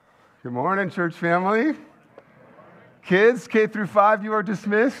Good morning, church family. Kids, K through 5, you are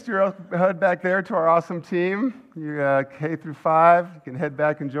dismissed. You'll head back there to our awesome team. You K through 5, you can head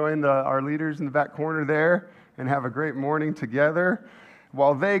back and join our leaders in the back corner there and have a great morning together.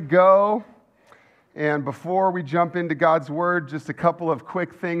 While they go, and before we jump into God's Word, just a couple of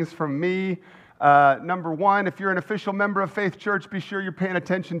quick things from me. Number one, if you're an official member of Faith Church, be sure you're paying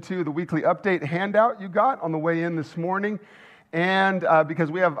attention to the weekly update handout you got on the way in this morning. And because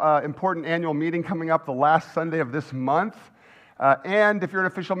we have an important annual meeting coming up the last Sunday of this month. And if you're an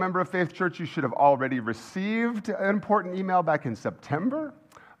official member of Faith Church, you should have already received an important email back in September,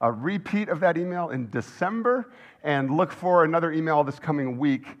 a repeat of that email in December, and look for another email this coming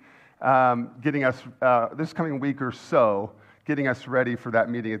week, this coming week or so, getting us ready for that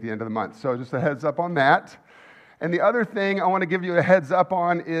meeting at the end of the month. So just a heads up on that. And the other thing I want to give you a heads up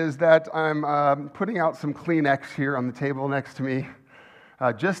on is that I'm putting out some Kleenex here on the table next to me,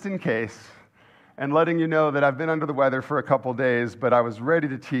 just in case, and letting you know that I've been under the weather for a couple days, but I was ready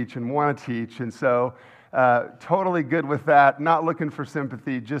to teach and want to teach, and so totally good with that, not looking for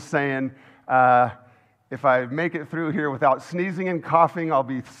sympathy, just saying if I make it through here without sneezing and coughing, I'll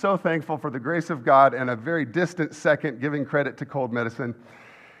be so thankful for the grace of God, and a very distant second giving credit to cold medicine.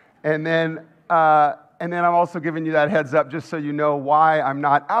 And then I'm also giving you that heads up just so you know why I'm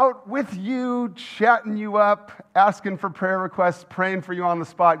not out with you, chatting you up, asking for prayer requests, praying for you on the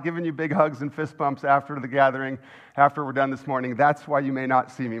spot, giving you big hugs and fist bumps after the gathering, after we're done this morning. That's why you may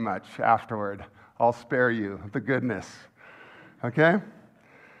not see me much afterward. I'll spare you the goodness. Okay?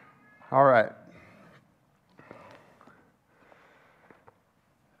 All right.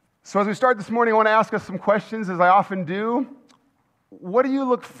 So as we start this morning, I want to ask us some questions, as I often do. What do you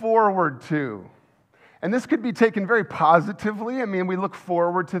look forward to? And this could be taken very positively. I mean, we look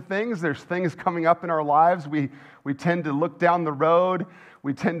forward to things. There's things coming up in our lives. We tend to look down the road.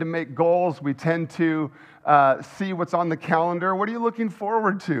 We tend to make goals. We tend to see what's on the calendar. What are you looking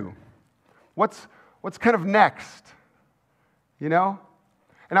forward to? What's kind of next? You know?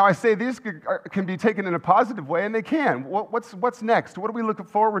 And now I say these can be taken in a positive way, and they can. What's next? What are we looking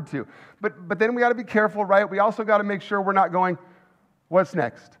forward to? But then we got to be careful, right? We also got to make sure we're not going, what's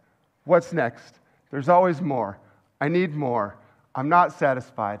next? What's next? There's always more. I need more. I'm not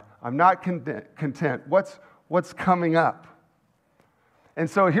satisfied. I'm not content. What's coming up? And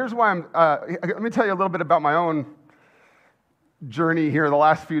so here's why let me tell you a little bit about my own journey here the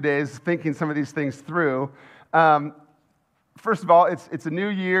last few days, thinking some of these things through. First of all, it's a new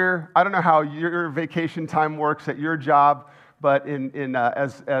year. I don't know how your vacation time works at your job, but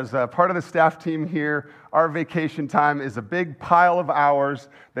as part of the staff team here, our vacation time is a big pile of hours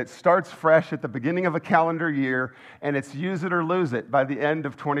that starts fresh at the beginning of a calendar year, and it's use it or lose it by the end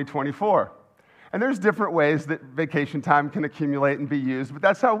of 2024. And there's different ways that vacation time can accumulate and be used, but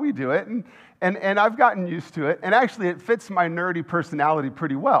that's how we do it, and I've gotten used to it, and actually it fits my nerdy personality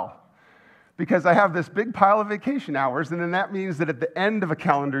pretty well. Because I have this big pile of vacation hours, and then that means that at the end of a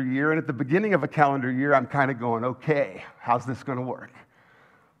calendar year and at the beginning of a calendar year, I'm kind of going, okay, how's this going to work?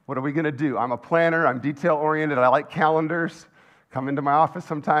 What are we going to do? I'm a planner. I'm detail-oriented. I like calendars. Come into my office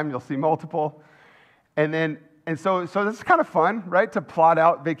sometime. You'll see multiple. And so this is kind of fun, right, to plot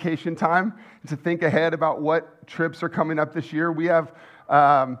out vacation time and to think ahead about what trips are coming up this year. We have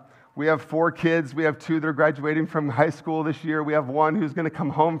 4 kids. We have 2 that are graduating from high school this year. We have 1 who's going to come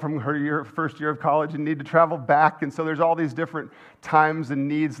home from her first year of college and need to travel back. And so there's all these different times and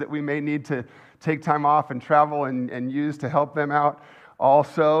needs that we may need to take time off and travel and use to help them out.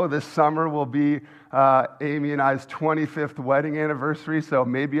 Also, this summer will be Amy and I's 25th wedding anniversary, so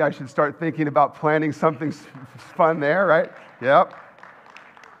maybe I should start thinking about planning something fun there, right? Yep.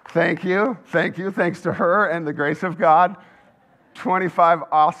 Thank you. Thanks to her and the grace of God. 25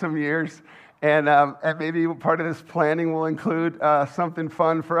 awesome years, and maybe part of this planning will include something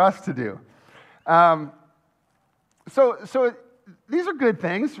fun for us to do. So these are good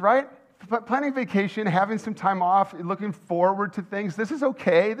things, right? Planning vacation, having some time off, looking forward to things, this is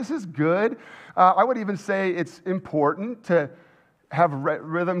okay, this is good. I would even say it's important to have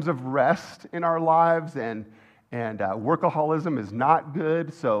rhythms of rest in our lives, and workaholism is not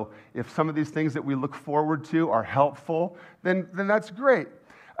good. So if some of these things that we look forward to are helpful, then that's great.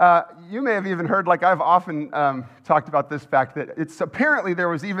 You may have even heard, like I've often talked about this fact, that it's apparently there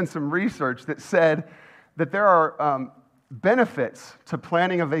was even some research that said that there are benefits to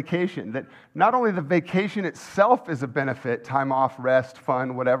planning a vacation, that not only the vacation itself is a benefit, time off, rest,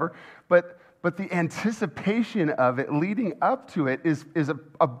 fun, whatever, but the anticipation of it leading up to it is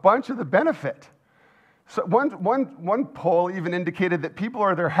a bunch of the benefit. So one poll even indicated that people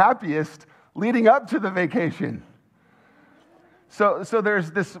are their happiest leading up to the vacation. So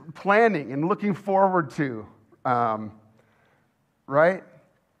there's this planning and looking forward to, right?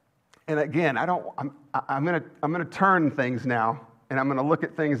 And again, I'm gonna turn things now, and I'm gonna look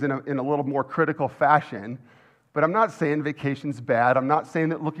at things in a little more critical fashion. But I'm not saying vacation's bad. I'm not saying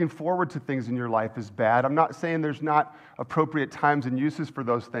that looking forward to things in your life is bad. I'm not saying there's not appropriate times and uses for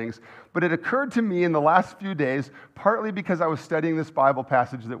those things. But it occurred to me in the last few days, partly because I was studying this Bible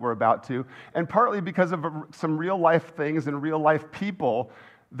passage that we're about to, and partly because of some real life things and real life people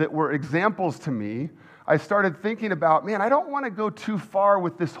that were examples to me. I started thinking about, man, I don't want to go too far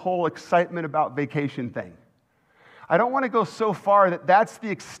with this whole excitement about vacation thing. I don't want to go so far that that's the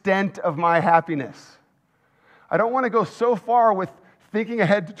extent of my happiness. I don't want to go so far with thinking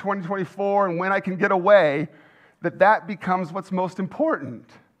ahead to 2024 and when I can get away that becomes what's most important.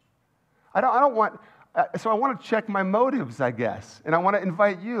 I don't want, so I want to check my motives, I guess. And I want to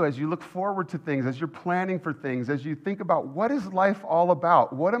invite you as you look forward to things, as you're planning for things, as you think about what is life all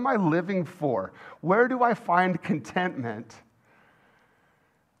about? What am I living for? Where do I find contentment?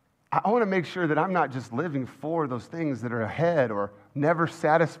 I want to make sure that I'm not just living for those things that are ahead or never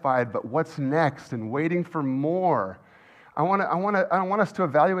satisfied, but what's next and waiting for more. I want us to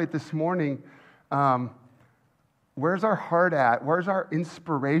evaluate this morning, where's our heart at? Where's our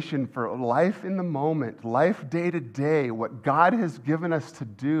inspiration for life in the moment, life day to day, what God has given us to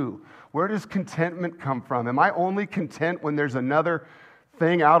do? Where does contentment come from? Am I only content when there's another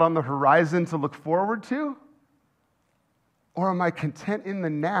thing out on the horizon to look forward to? Or am I content in the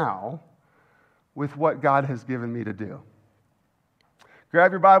now with what God has given me to do?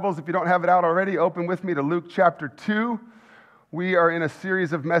 Grab your Bibles. If you don't have it out already, open with me to Luke chapter 2. We are in a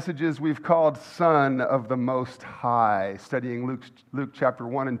series of messages we've called Son of the Most High, studying Luke chapter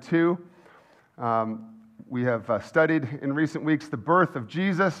 1 and 2. We have studied in recent weeks the birth of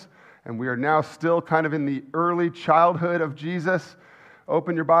Jesus, and we are now still kind of in the early childhood of Jesus.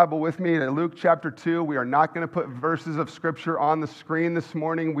 Open your Bible with me to Luke chapter 2. We are not going to put verses of Scripture on the screen this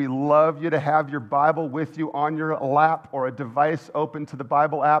morning. We love you to have your Bible with you on your lap or a device open to the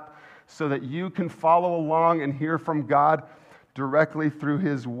Bible app so that you can follow along and hear from God directly through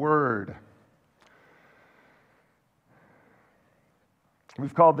His Word.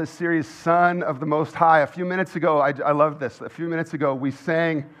 We've called this series Son of the Most High. A few minutes ago, I love this. A few minutes ago, we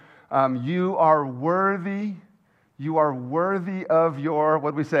sang, You are worthy. You are worthy of your,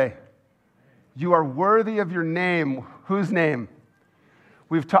 what did we say? You are worthy of your name. Whose name?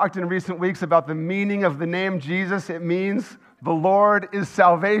 We've talked in recent weeks about the meaning of the name Jesus. It means the Lord is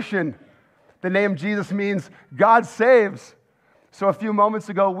salvation. The name Jesus means God saves. So a few moments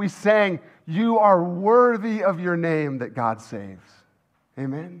ago, we sang, You are worthy of your name that God saves.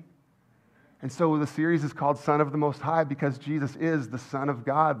 Amen? And so the series is called Son of the Most High because Jesus is the Son of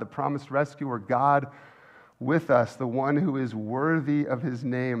God, the promised rescuer, God with us, the one who is worthy of his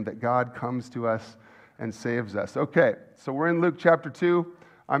name, that God comes to us and saves us. Okay, so we're in Luke chapter 2.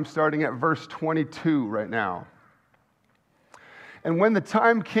 I'm starting at verse 22 right now. And when the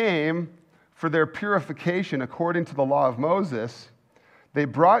time came for their purification according to the law of Moses, they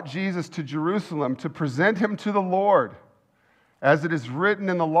brought Jesus to Jerusalem to present him to the Lord. As it is written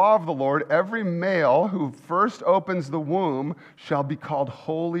in the law of the Lord, every male who first opens the womb shall be called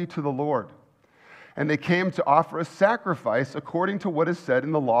holy to the Lord. And they came to offer a sacrifice according to what is said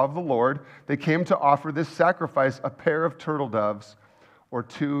in the law of the Lord. They came to offer this sacrifice, a pair of turtle doves or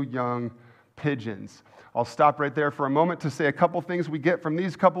 2 young pigeons. I'll stop right there for a moment to say a couple things we get from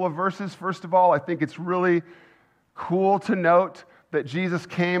these couple of verses. First of all, I think it's really cool to note that Jesus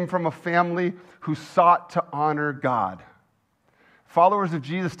came from a family who sought to honor God. Followers of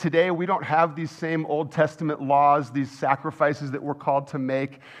Jesus today, we don't have these same Old Testament laws, these sacrifices that we're called to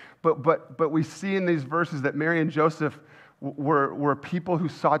make. But we see in these verses that Mary and Joseph were people who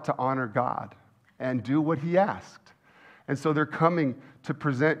sought to honor God and do what he asked. And so they're coming to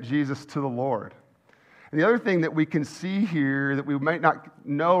present Jesus to the Lord. And the other thing that we can see here that we might not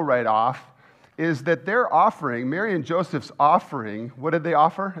know right off is that their offering, Mary and Joseph's offering, what did they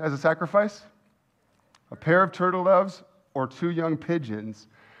offer as a sacrifice? A pair of turtle doves or 2 young pigeons.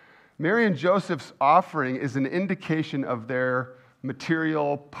 Mary and Joseph's offering is an indication of their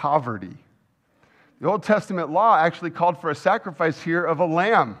material poverty. The Old Testament law actually called for a sacrifice here of a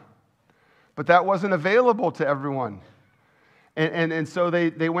lamb, but that wasn't available to everyone. And so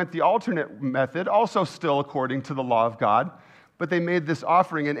they went the alternate method, also still according to the law of God, but they made this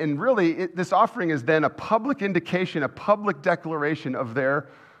offering. And really, this offering is then a public indication, a public declaration of their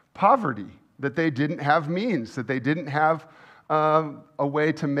poverty, that they didn't have means, that they didn't have a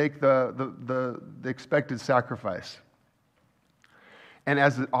way to make the expected sacrifice. And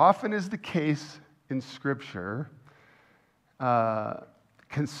as often is the case in Scripture,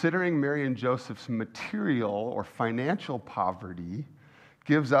 considering Mary and Joseph's material or financial poverty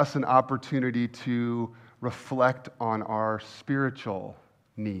gives us an opportunity to reflect on our spiritual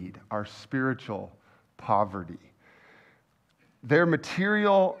need, our spiritual poverty. Their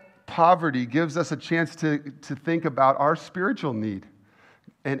material poverty gives us a chance to think about our spiritual need.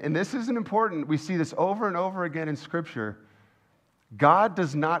 And this isn't important. We see this over and over again in Scripture. God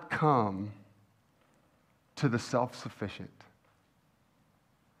does not come to the self-sufficient.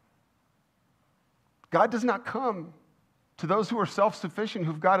 God does not come to those who are self-sufficient,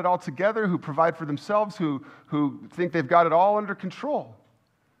 who've got it all together, who provide for themselves, who think they've got it all under control.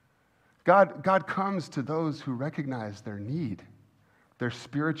 God comes to those who recognize their need, their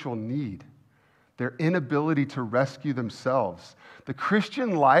spiritual need, their inability to rescue themselves. The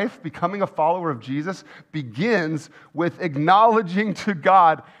Christian life, becoming a follower of Jesus, begins with acknowledging to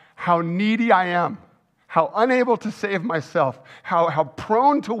God how needy I am, how unable to save myself, how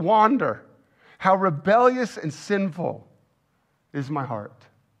prone to wander, how rebellious and sinful is my heart.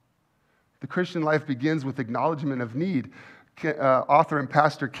 The Christian life begins with acknowledgement of need. Author and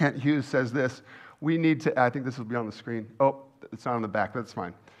pastor Kent Hughes says this, we need to, I think this will be on the screen. Oh, it's not on the back, that's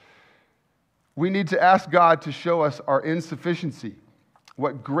fine. We need to ask God to show us our insufficiency.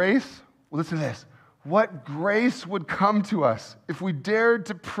 What grace, listen to this, what grace would come to us if we dared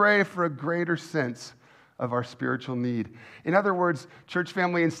to pray for a greater sense of our spiritual need. In other words, church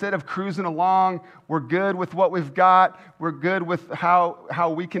family, instead of cruising along, we're good with what we've got, we're good with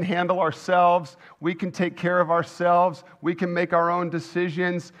how we can handle ourselves, we can take care of ourselves, we can make our own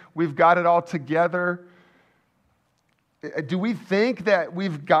decisions, we've got it all together. Do we think that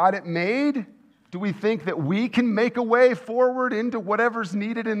we've got it made? Do we think that we can make a way forward into whatever's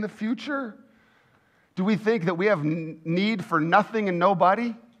needed in the future? Do we think that we have need for nothing and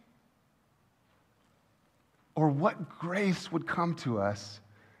nobody? Or what grace would come to us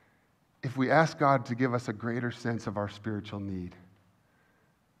if we ask God to give us a greater sense of our spiritual need,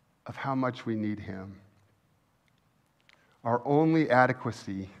 of how much we need Him? Our only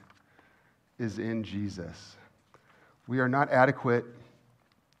adequacy is in Jesus. We are not adequate.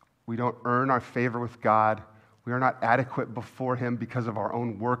 We don't earn our favor with God. We are not adequate before Him because of our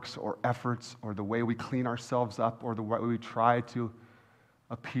own works or efforts or the way we clean ourselves up or the way we try to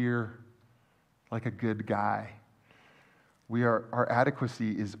appear like a good guy. Our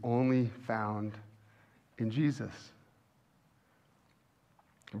adequacy is only found in Jesus.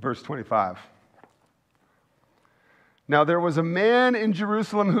 Verse 25. Now there was a man in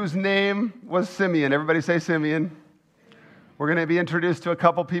Jerusalem whose name was Simeon. Everybody say Simeon. We're going to be introduced to a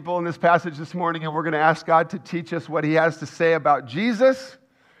couple people in this passage this morning, and we're going to ask God to teach us what He has to say about Jesus.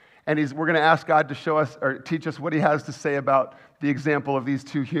 And we're going to ask God to show us or teach us what He has to say about the example of these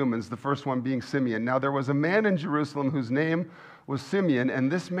two humans, the first one being Simeon. Now there was a man in Jerusalem whose name was Simeon,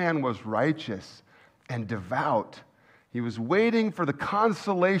 and this man was righteous and devout. He was waiting for the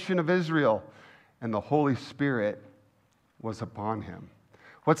consolation of Israel, and the Holy Spirit was upon him.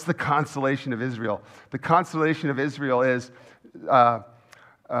 What's the consolation of Israel? The consolation of Israel is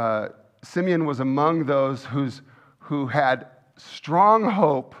Simeon was among those who had strong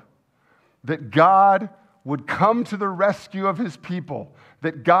hope that God would come to the rescue of His people,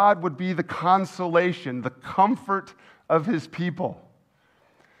 that God would be the consolation, the comfort of His people.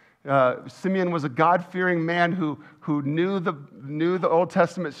 Simeon was a God-fearing man who knew the Old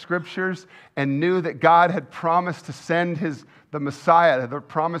Testament scriptures and knew that God had promised to send the Messiah, the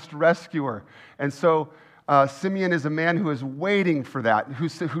promised rescuer. And so Simeon is a man who is waiting for that,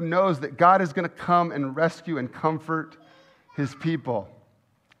 who knows that God is going to come and rescue and comfort His people.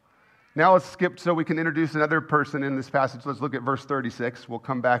 Now let's skip so we can introduce another person in this passage. Let's look at verse 36. We'll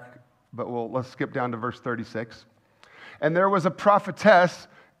come back, but let's skip down to verse 36. And there was a prophetess,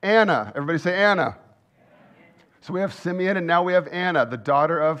 Anna. Everybody say Anna. So we have Simeon, and now we have Anna, the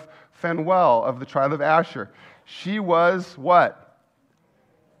daughter of Phanuel of the tribe of Asher. She was what?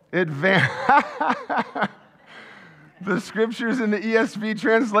 Advanced. The scriptures in the ESV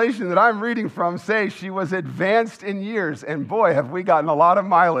translation that I'm reading from say she was advanced in years. And boy, have we gotten a lot of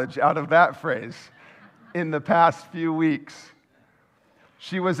mileage out of that phrase in the past few weeks.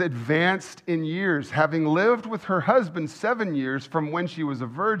 She was advanced in years, having lived with her husband 7 years from when she was a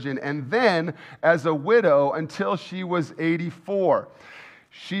virgin, and then as a widow until she was 84.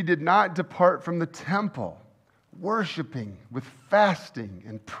 She did not depart from the temple, worshiping with fasting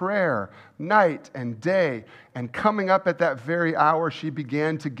and prayer night and day. And coming up at that very hour, she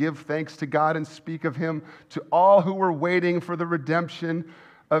began to give thanks to God and speak of Him to all who were waiting for the redemption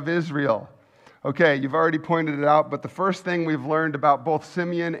of Israel. Okay, you've already pointed it out, but the first thing we've learned about both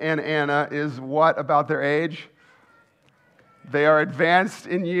Simeon and Anna is what about their age? They are advanced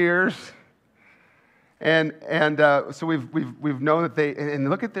in years. And so we've known that they, and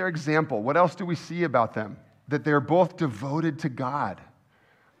look at their example. What else do we see about them? That they're both devoted to God.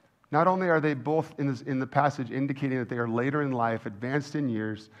 Not only are they both in the passage indicating that they are later in life, advanced in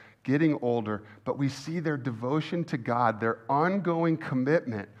years, getting older, but we see their devotion to God, their ongoing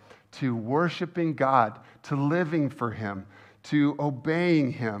commitment to worshiping God, to living for Him, to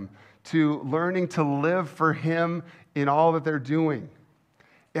obeying Him, to learning to live for Him in all that they're doing.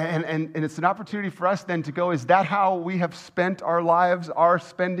 And it's an opportunity for us then to go, is that how we have spent our lives, are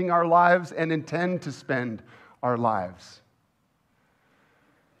spending our lives, and intend to spend our lives?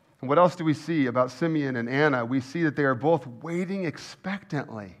 And what else do we see about Simeon and Anna? We see that they are both waiting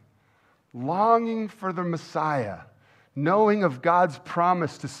expectantly, longing for the Messiah, knowing of God's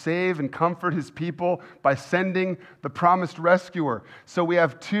promise to save and comfort His people by sending the promised rescuer. So we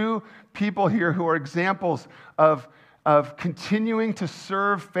have two people here who are examples of continuing to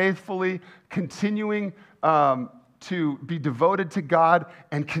serve faithfully, continuing to be devoted to God,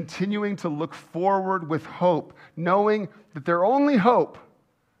 and continuing to look forward with hope, knowing that their only hope,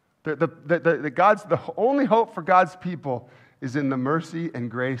 the only hope for God's people is in the mercy and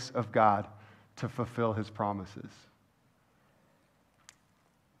grace of God to fulfill His promises.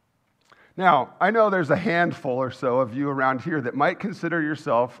 Now, I know there's a handful or so of you around here that might consider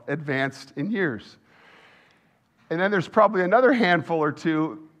yourself advanced in years. And then there's probably another handful or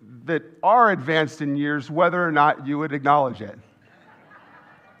two that are advanced in years, whether or not you would acknowledge it.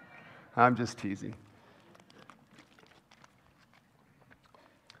 I'm just teasing.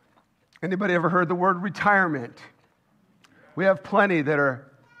 Anybody ever heard the word retirement? We have plenty that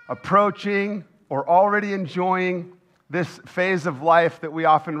are approaching or already enjoying this phase of life that we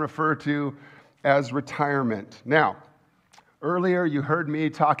often refer to as retirement. Now, earlier you heard me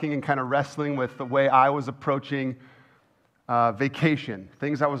talking and kind of wrestling with the way I was approaching vacation,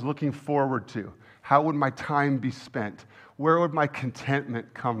 things I was looking forward to. How would my time be spent? Where would my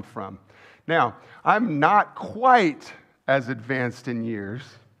contentment come from? Now, I'm not quite as advanced in years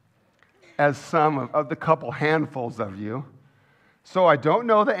as some of the couple handfuls of you, so I don't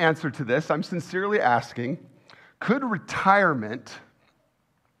know the answer to this. I'm sincerely asking, could retirement,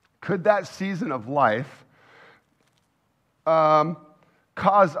 could that season of life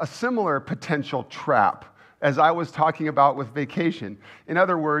cause a similar potential trap as I was talking about with vacation? In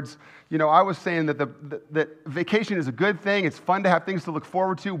other words, I was saying that that vacation is a good thing. It's fun to have things to look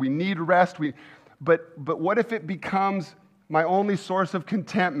forward to. We need rest. But what if it becomes my only source of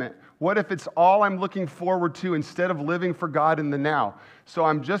contentment? What if it's all I'm looking forward to instead of living for God in the now? So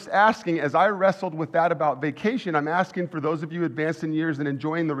I'm just asking, as I wrestled with that about vacation, I'm asking for those of you advanced in years and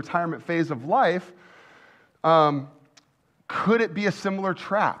enjoying the retirement phase of life, could it be a similar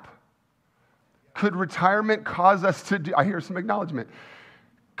trap? Could retirement cause us to do, I hear some acknowledgement.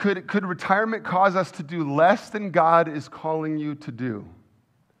 Could retirement cause us to do less than God is calling you to do?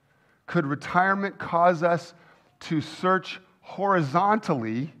 Could retirement cause us to search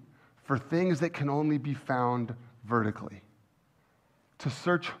horizontally for things that can only be found vertically? To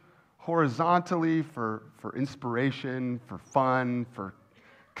search horizontally for inspiration, for fun, for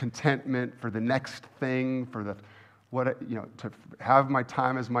contentment, for the next thing, to have my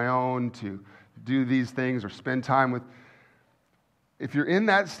time as my own, to do these things or spend time with. If you're in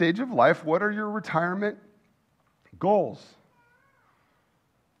that stage of life, what are your retirement goals?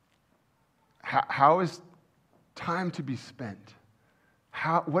 How is time to be spent?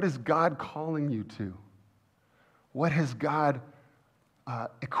 What is God calling you to? What has God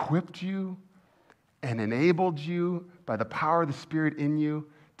equipped you and enabled you by the power of the Spirit in you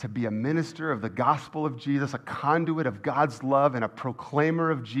to be a minister of the gospel of Jesus, a conduit of God's love, and a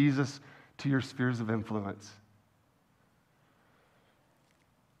proclaimer of Jesus to your spheres of influence?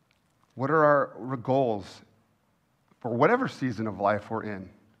 What are our goals for whatever season of life we're in?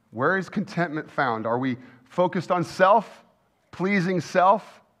 Where is contentment found? Are we focused on self, pleasing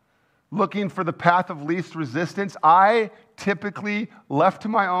self, looking for the path of least resistance? I typically, left to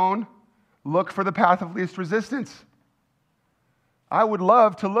my own, look for the path of least resistance. I would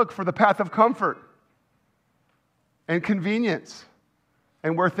love to look for the path of comfort and convenience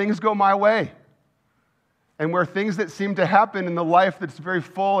and where things go my way and where things that seem to happen in the life that's very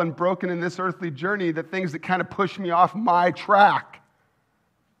full and broken in this earthly journey, the things that kind of push me off my track.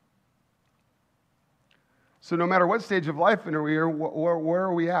 So no matter what stage of life we are, where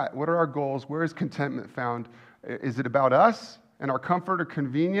are we at? What are our goals? Where is contentment found? Is it about us and our comfort or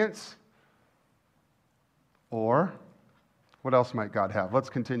convenience? Or what else might God have? Let's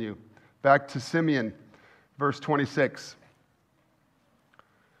continue. Back to Simeon, verse 26.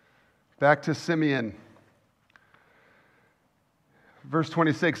 Back to Simeon. Verse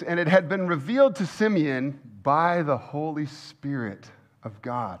 26, and it had been revealed to Simeon by the Holy Spirit of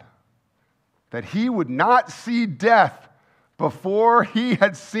God that he would not see death before he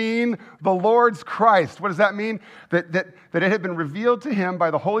had seen the Lord's Christ. What does that mean? That it had been revealed to him by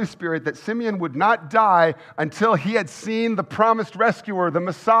the Holy Spirit that Simeon would not die until he had seen the promised rescuer, the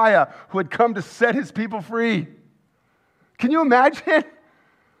Messiah, who had come to set his people free. Can you imagine?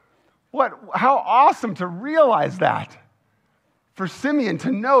 How awesome to realize that. For Simeon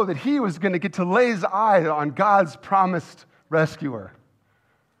to know that he was going to get to lay his eyes on God's promised rescuer.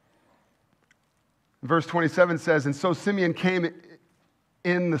 Verse 27 says, and so Simeon came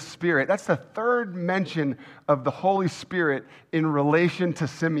in the Spirit. That's the third mention of the Holy Spirit in relation to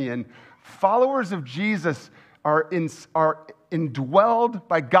Simeon. Followers of Jesus are indwelled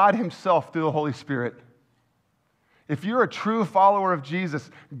by God himself through the Holy Spirit. If you're a true follower of Jesus,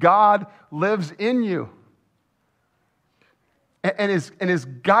 God lives in you and is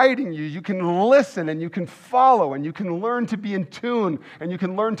guiding you. You can listen and you can follow and you can learn to be in tune and you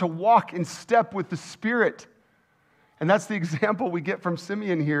can learn to walk in step with the Spirit. And that's the example we get from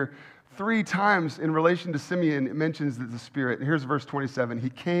Simeon here. 3 times in relation to Simeon, it mentions that the Spirit. Here's verse 27. He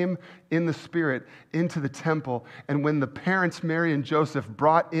came in the Spirit into the temple, and when the parents, Mary and Joseph,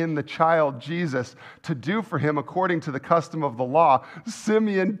 brought in the child Jesus to do for him according to the custom of the law,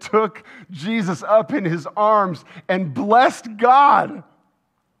 Simeon took Jesus up in his arms and blessed God.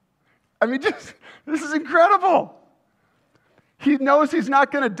 I mean, this is incredible. He knows he's not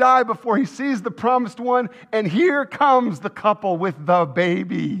going to die before he sees the promised one, and here comes the couple with the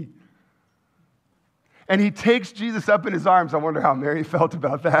baby. And he takes Jesus up in his arms. I wonder how Mary felt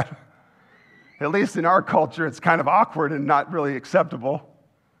about that. At least in our culture, it's kind of awkward and not really acceptable.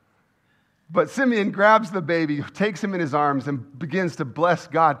 But Simeon grabs the baby, takes him in his arms, and begins to bless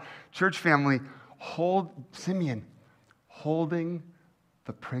God. Church family, Simeon holding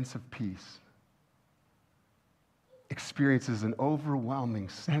the Prince of Peace experiences an overwhelming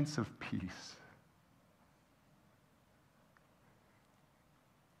sense of peace.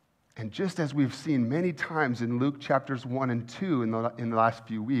 And just as we've seen many times in Luke chapters 1 and 2 in the last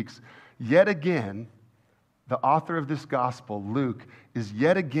few weeks, yet again, the author of this gospel, Luke, is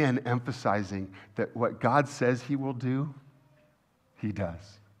yet again emphasizing that what God says he will do, he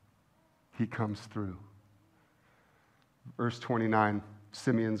does. He comes through. Verse 29,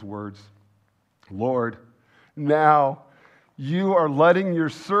 Simeon's words, Lord, now you are letting your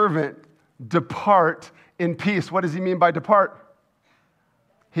servant depart in peace. What does he mean by depart?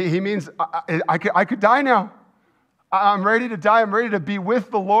 He means, I could die now. I'm ready to die. I'm ready to be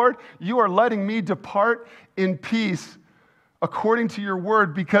with the Lord. You are letting me depart in peace according to your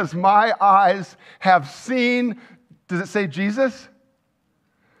word because my eyes have seen, does it say Jesus?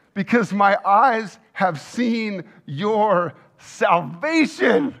 Because my eyes have seen your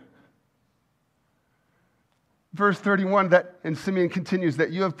salvation. Verse 31, and Simeon continues,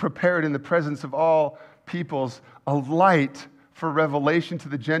 that you have prepared in the presence of all peoples a light for revelation to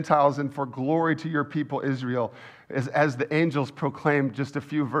the Gentiles and for glory to your people Israel. As the angels proclaimed just a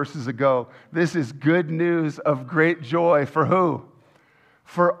few verses ago, this is good news of great joy for who?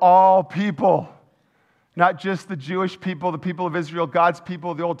 For all people. Not just the Jewish people, the people of Israel, God's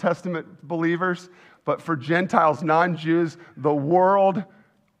people, the Old Testament believers, but for Gentiles, non-Jews, the world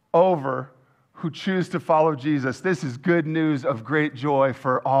over who choose to follow Jesus. This is good news of great joy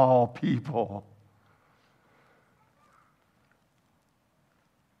for all people.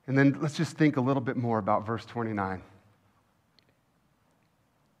 And then let's just think a little bit more about verse 29.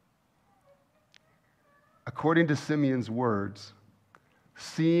 According to Simeon's words,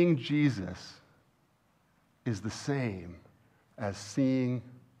 seeing Jesus is the same as seeing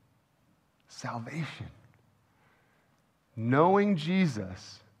salvation. Knowing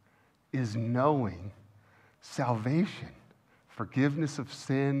Jesus is knowing salvation. Forgiveness of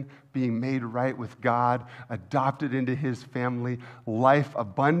sin, being made right with God, adopted into his family, life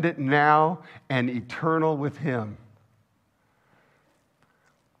abundant now and eternal with him.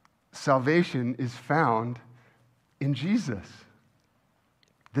 Salvation is found in Jesus.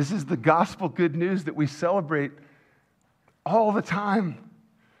 This is the gospel good news that we celebrate all the time,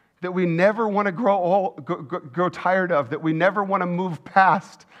 that we never want to grow tired of, that we never want to move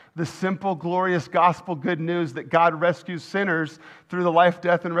past the simple, glorious gospel good news that God rescues sinners through the life,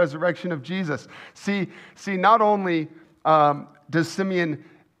 death, and resurrection of Jesus. See, not only does Simeon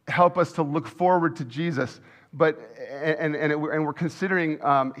help us to look forward to Jesus, but we're considering,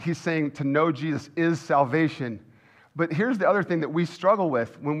 he's saying to know Jesus is salvation. But here's the other thing that we struggle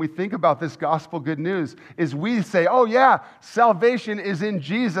with when we think about this gospel good news, is we say, oh yeah, salvation is in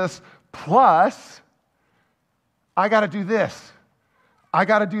Jesus, plus I got to do this. I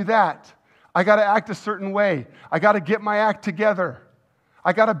got to do that. I got to act a certain way. I got to get my act together.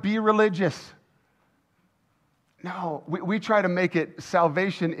 I got to be religious. No, we try to make it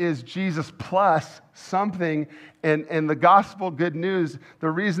salvation is Jesus plus something. And the gospel good news, the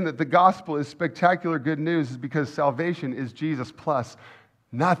reason that the gospel is spectacular good news is because salvation is Jesus plus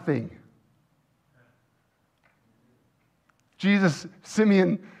nothing.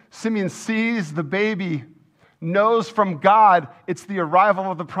 Simeon sees the baby, knows from God it's the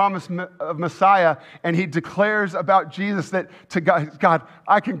arrival of the promise of Messiah, and he declares about Jesus that to God,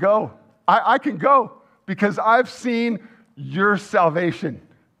 I can go. I can go because I've seen your salvation.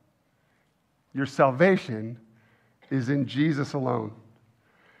 Your salvation is in Jesus alone.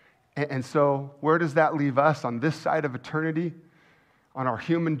 And so where does that leave us on this side of eternity, on our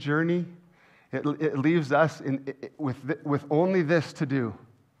human journey? It leaves us with only this to do,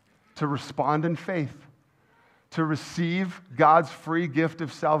 to respond in faith, to receive God's free gift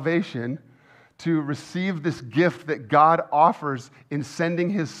of salvation, to receive this gift that God offers in sending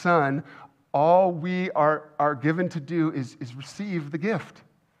his Son. All we are given to do is receive the gift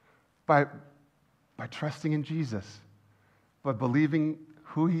by trusting in Jesus, by believing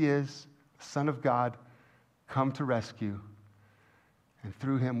who he is, the Son of God, come to rescue. And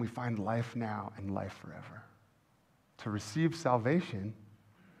through him, we find life now and life forever. To receive salvation,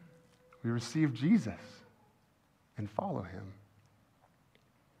 we receive Jesus and follow him.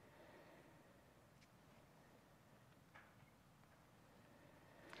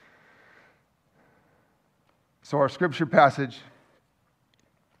 So our scripture passage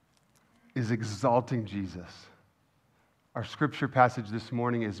is exalting Jesus. Our scripture passage this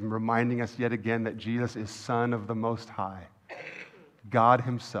morning is reminding us yet again that Jesus is Son of the Most High. God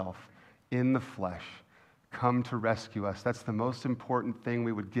himself in the flesh come to rescue us. That's the most important thing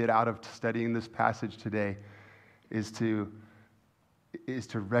we would get out of studying this passage today is to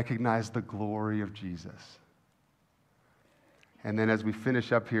recognize the glory of Jesus. And then as we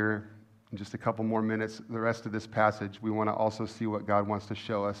finish up here in just a couple more minutes, the rest of this passage, we want to also see what God wants to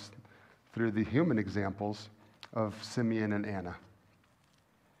show us through the human examples of Simeon and Anna.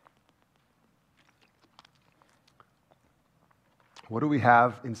 Who do we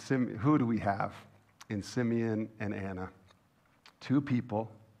have in Simeon and Anna? Two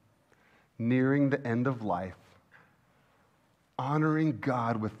people nearing the end of life, honoring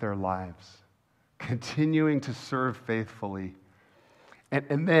God with their lives, continuing to serve faithfully,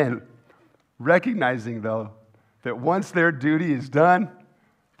 and then recognizing, though, that once their duty is done,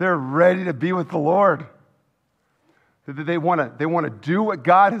 they're ready to be with the Lord. That they want to do what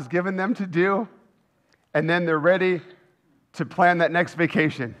God has given them to do, and then they're ready to plan that next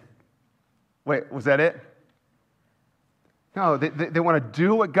vacation. Wait, was that it? No, they want to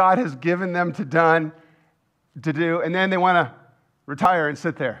do what God has given them to do, and then they want to retire and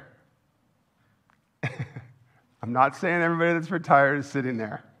sit there. I'm not saying everybody that's retired is sitting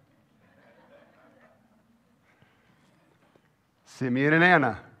there. Simeon and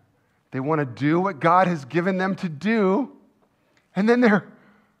Anna, they want to do what God has given them to do, and then they're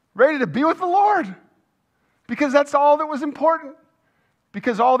ready to be with the Lord. Because that's all that was important.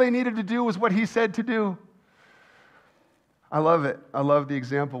 Because all they needed to do was what he said to do. I love it. I love the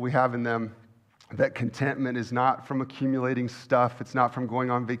example we have in them that contentment is not from accumulating stuff. It's not from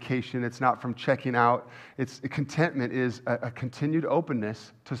going on vacation. It's not from checking out. Contentment is a continued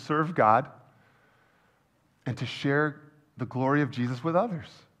openness to serve God and to share the glory of Jesus with others.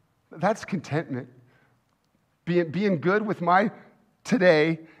 That's contentment. Being good with my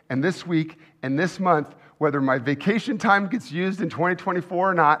today and this week and this month, whether my vacation time gets used in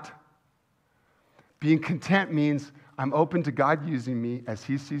 2024 or not. Being content means I'm open to God using me as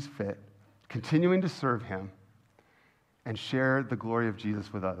he sees fit, continuing to serve him and share the glory of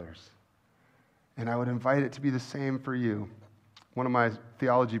Jesus with others. And I would invite it to be the same for you. One of my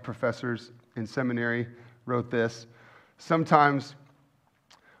theology professors in seminary wrote this: sometimes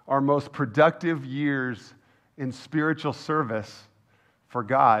our most productive years in spiritual service for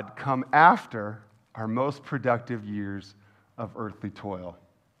God come after our most productive years of earthly toil.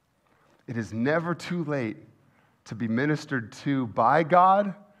 It is never too late to be ministered to by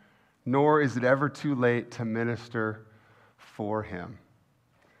God, nor is it ever too late to minister for him.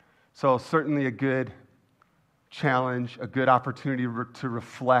 So certainly a good challenge, a good opportunity to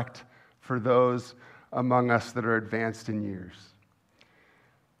reflect for those among us that are advanced in years.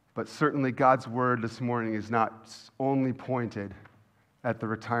 But certainly God's word this morning is not only pointed at the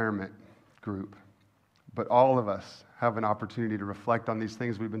retirement group, but all of us have an opportunity to reflect on these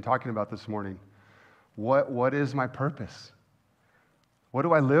things we've been talking about this morning. What is my purpose? What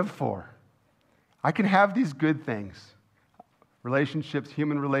do I live for? I can have these good things. Relationships,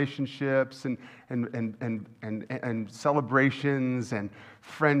 human relationships, and celebrations, and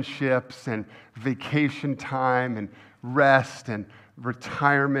friendships, and vacation time, and rest, and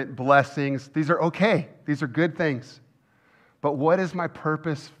retirement blessings. These are okay. These are good things. But what is my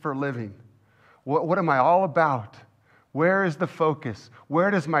purpose for living? What am I all about? Where is the focus? Where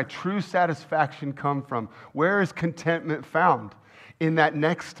does my true satisfaction come from? Where is contentment found? In that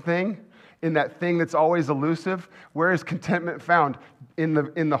next thing? In that thing that's always elusive? Where is contentment found? In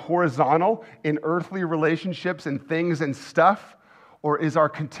the horizontal, in earthly relationships and things and stuff? Or is our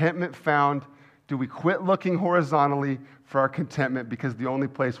contentment found? Do we quit looking horizontally for our contentment because the only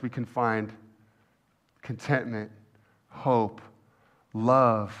place we can find contentment, hope,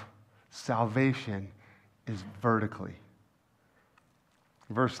 love, salvation is vertically?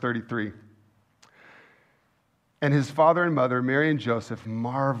 Verse 33. And his father and mother, Mary and Joseph,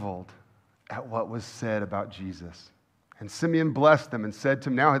 marveled at what was said about Jesus. And Simeon blessed them and said to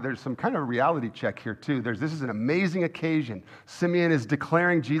him, now there's some kind of reality check here too. This is an amazing occasion. Simeon is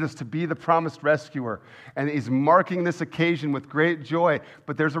declaring Jesus to be the promised rescuer, and he's marking this occasion with great joy.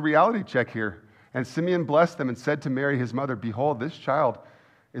 But there's a reality check here. And Simeon blessed them and said to Mary, his mother, behold, this child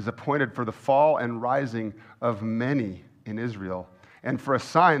is appointed for the fall and rising of many in Israel, and for a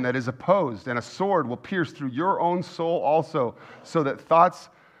sign that is opposed, and a sword will pierce through your own soul also, so that thoughts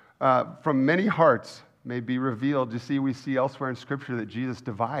from many hearts may be revealed. You see, we see elsewhere in Scripture that Jesus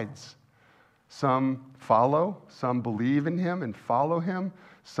divides. Some follow, some believe in him and follow him,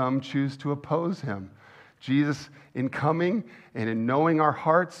 some choose to oppose him. Jesus, in coming and in knowing our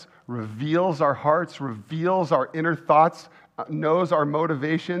hearts, reveals our inner thoughts, knows our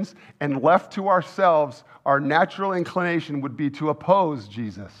motivations, and left to ourselves, our natural inclination would be to oppose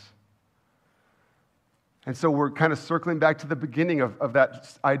Jesus. And so we're kind of circling back to the beginning of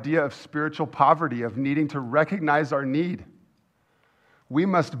that idea of spiritual poverty, of needing to recognize our need. We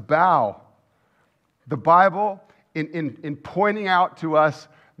must bow. The Bible, in pointing out to us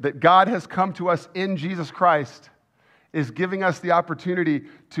that God has come to us in Jesus Christ, is giving us the opportunity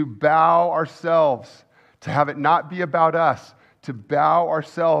to bow ourselves, to have it not be about us, to bow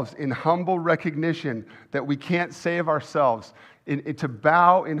ourselves in humble recognition that we can't save ourselves, to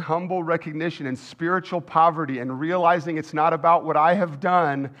bow in humble recognition and spiritual poverty and realizing it's not about what I have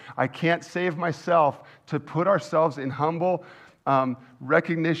done, I can't save myself, to put ourselves in humble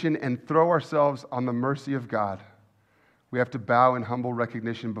recognition and throw ourselves on the mercy of God. We have to bow in humble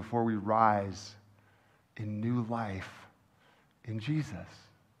recognition before we rise in new life in Jesus.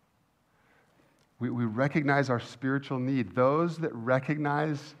 We recognize our spiritual need. Those that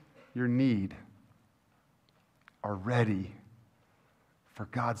recognize your need are ready for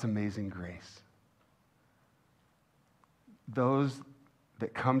God's amazing grace. Those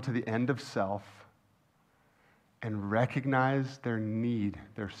that come to the end of self and recognize their need,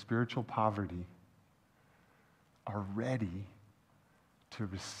 their spiritual poverty, are ready to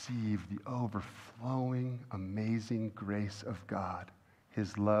receive the overflowing, amazing grace of God,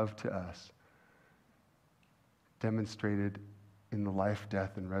 his love to us, demonstrated in the life,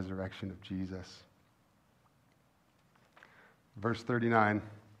 death, and resurrection of Jesus. Verse 39,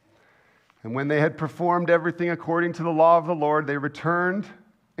 and when they had performed everything according to the law of the Lord, they returned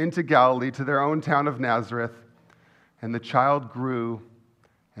into Galilee to their own town of Nazareth, and the child grew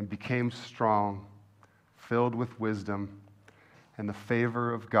and became strong, filled with wisdom, and the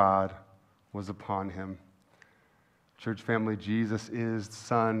favor of God was upon him. Church family, Jesus is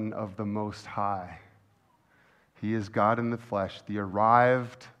Son of the Most High. He is God in the flesh, the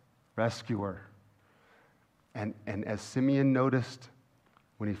arrived rescuer. And as Simeon noticed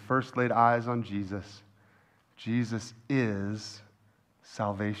when he first laid eyes on Jesus, Jesus is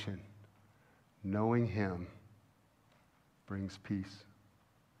salvation. Knowing him brings peace.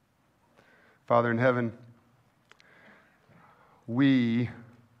 Father in heaven, we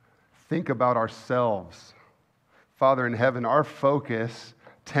think about ourselves. Father in heaven, our focus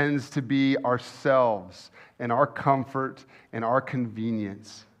tends to be ourselves and our comfort and our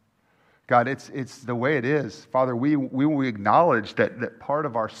convenience. God, it's the way it is. Father, we acknowledge that part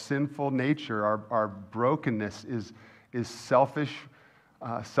of our sinful nature, our brokenness is selfishness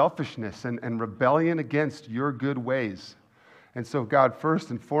and rebellion against your good ways. And so, God, first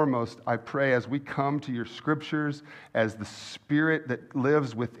and foremost, I pray as we come to your scriptures, as the Spirit that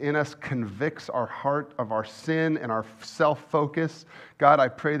lives within us convicts our heart of our sin and our self-focus, God, I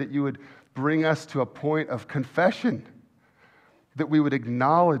pray that you would bring us to a point of confession, that we would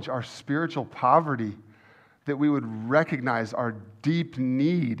acknowledge our spiritual poverty, that we would recognize our deep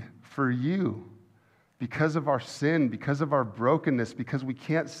need for you because of our sin, because of our brokenness, because we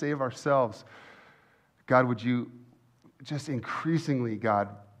can't save ourselves. God, would you just increasingly, God,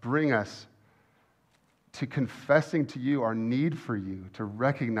 bring us to confessing to you our need for you, to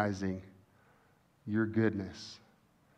recognizing your goodness.